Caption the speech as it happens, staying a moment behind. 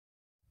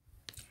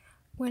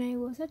When I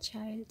was a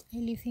child, I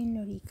lived in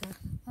Lorica,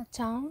 a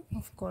town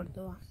of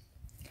Córdoba.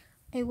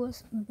 I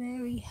was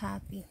very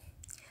happy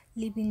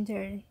living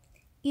there.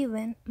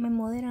 Even my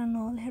mother and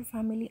all her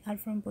family are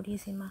from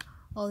Purísima,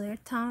 other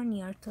town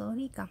near to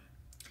Lorica.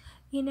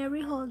 In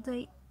every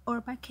holiday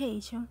or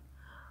vacation,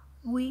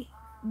 we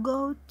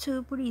go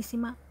to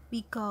Purísima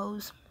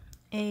because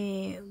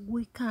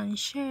we can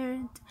share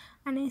it,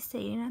 and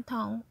stay in a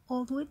town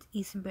always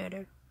is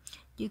better.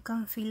 You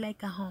can feel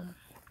like a home.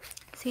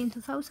 Since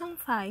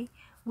 2005,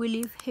 we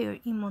live here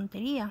in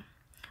Montería.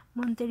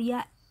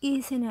 Montería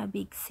isn't a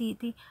big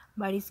city,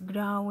 but it's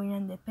growing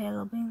and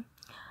developing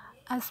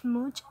as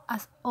much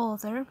as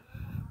other,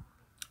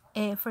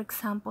 for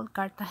example,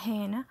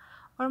 Cartagena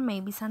or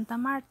maybe Santa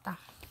Marta.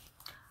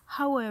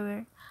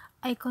 However,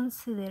 I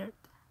consider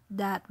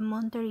that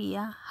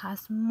Montería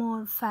has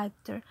more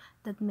factors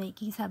that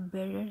make it a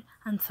better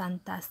and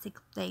fantastic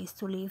place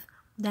to live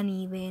than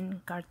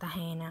even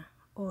Cartagena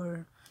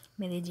or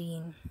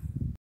Medellin.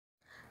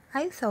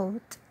 I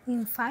thought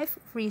in 5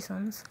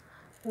 reasons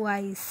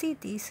why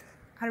cities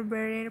are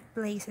better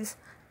places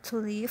to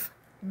live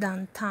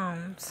than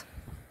towns.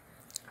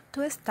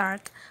 To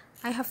start,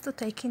 I have to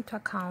take into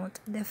account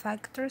the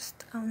factors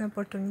and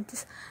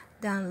opportunities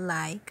than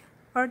like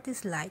or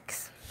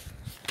dislikes.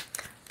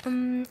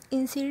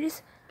 In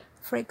cities,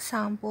 for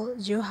example,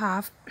 you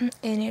have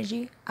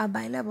energy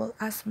available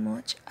as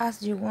much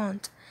as you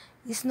want.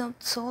 It's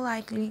not so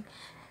likely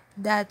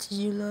that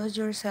you lose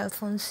your cell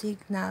phone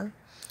signal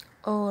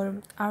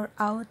or are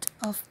out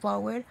of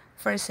power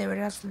for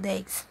several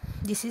days.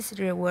 This is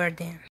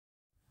rewarding.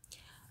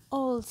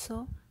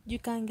 Also, you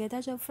can get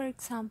a job, for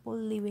example,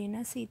 living in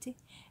a city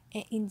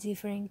in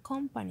different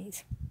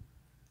companies.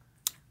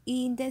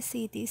 In the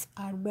cities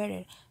are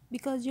better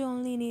because you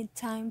only need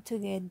time to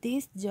get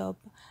this job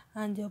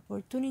and the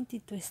opportunity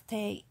to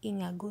stay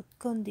in a good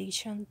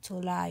condition to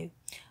live.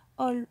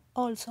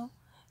 Also,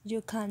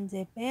 you can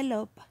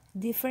develop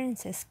different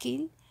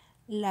skills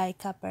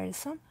like a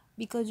person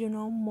because you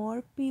know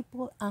more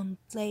people and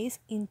place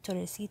into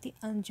the city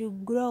and you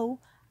grow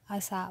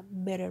as a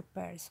better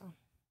person.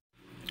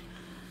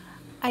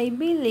 I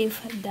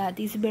believe that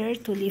it's better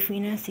to live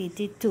in a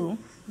city too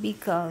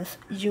because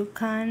you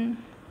can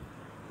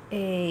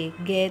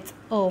get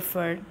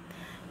offered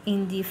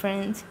in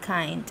different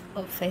kind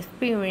of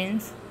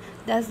experience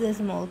that the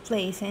small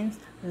places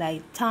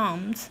like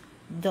towns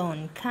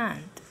don't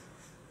can't.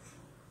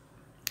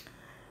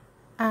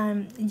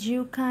 And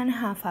you can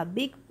have a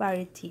big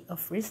variety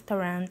of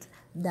restaurants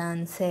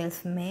than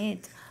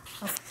self-made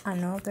of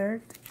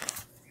another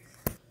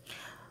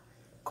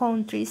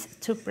countries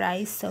to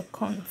price so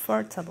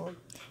comfortable.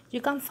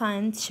 You can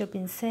find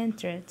shopping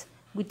centers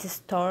with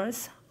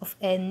stores of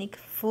ethnic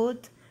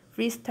food,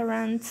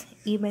 restaurants,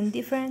 even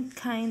different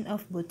kind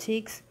of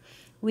boutiques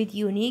with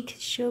unique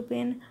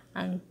shopping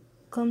and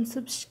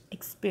consumption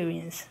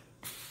experience.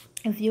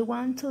 If you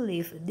want to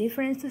live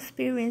different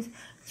experience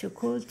to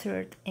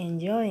cultured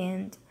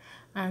enjoying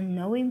and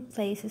knowing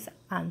places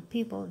and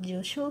people,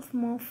 you should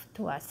move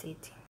to a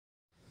city.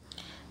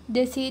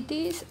 The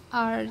cities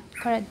are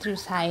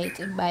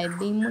characterized by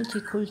being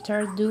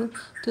multicultural due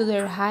to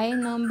their high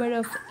number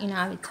of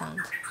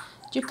inhabitants.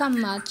 You can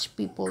match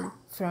people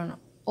from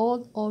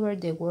all over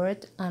the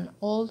world and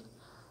all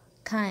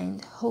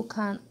kinds who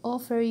can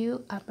offer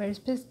you a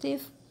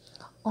perspective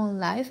on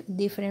life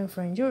different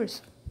from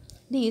yours.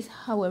 This,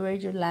 however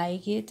you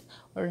like it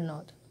or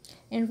not,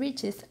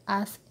 enriches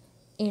us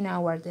in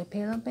our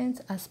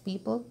development as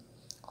people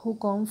who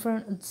come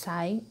from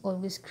outside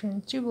always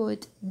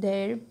contribute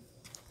their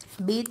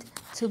bit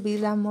to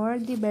build a more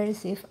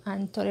diverse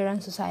and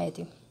tolerant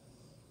society.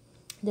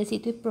 The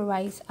city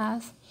provides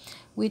us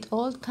with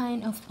all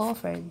kinds of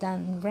offers that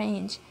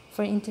range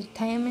from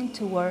entertainment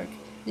to work.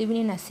 Living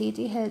in a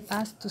city helps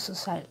us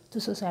to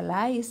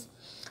socialize,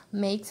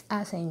 makes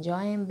us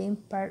enjoy being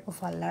part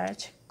of a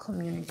large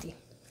community.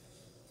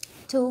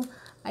 Two,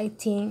 I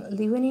think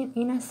living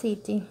in a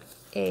city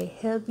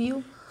helps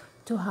you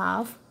to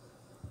have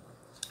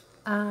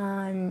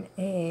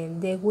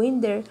the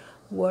winter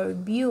world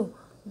view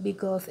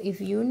because if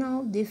you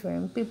know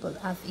different people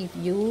as if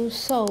you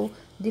saw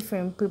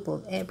different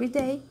people every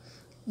day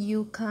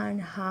you can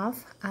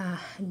have a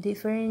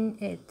different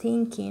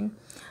thinking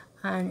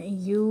and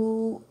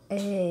you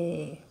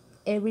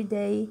every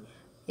day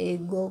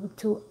go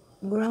to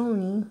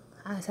growing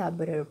as a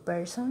better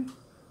person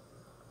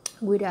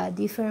with a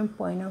different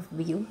point of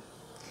view,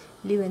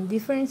 living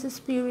different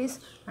experiences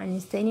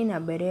and staying in a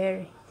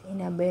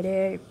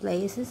better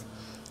places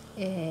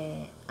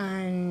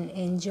and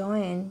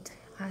enjoying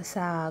as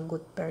a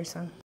good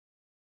person.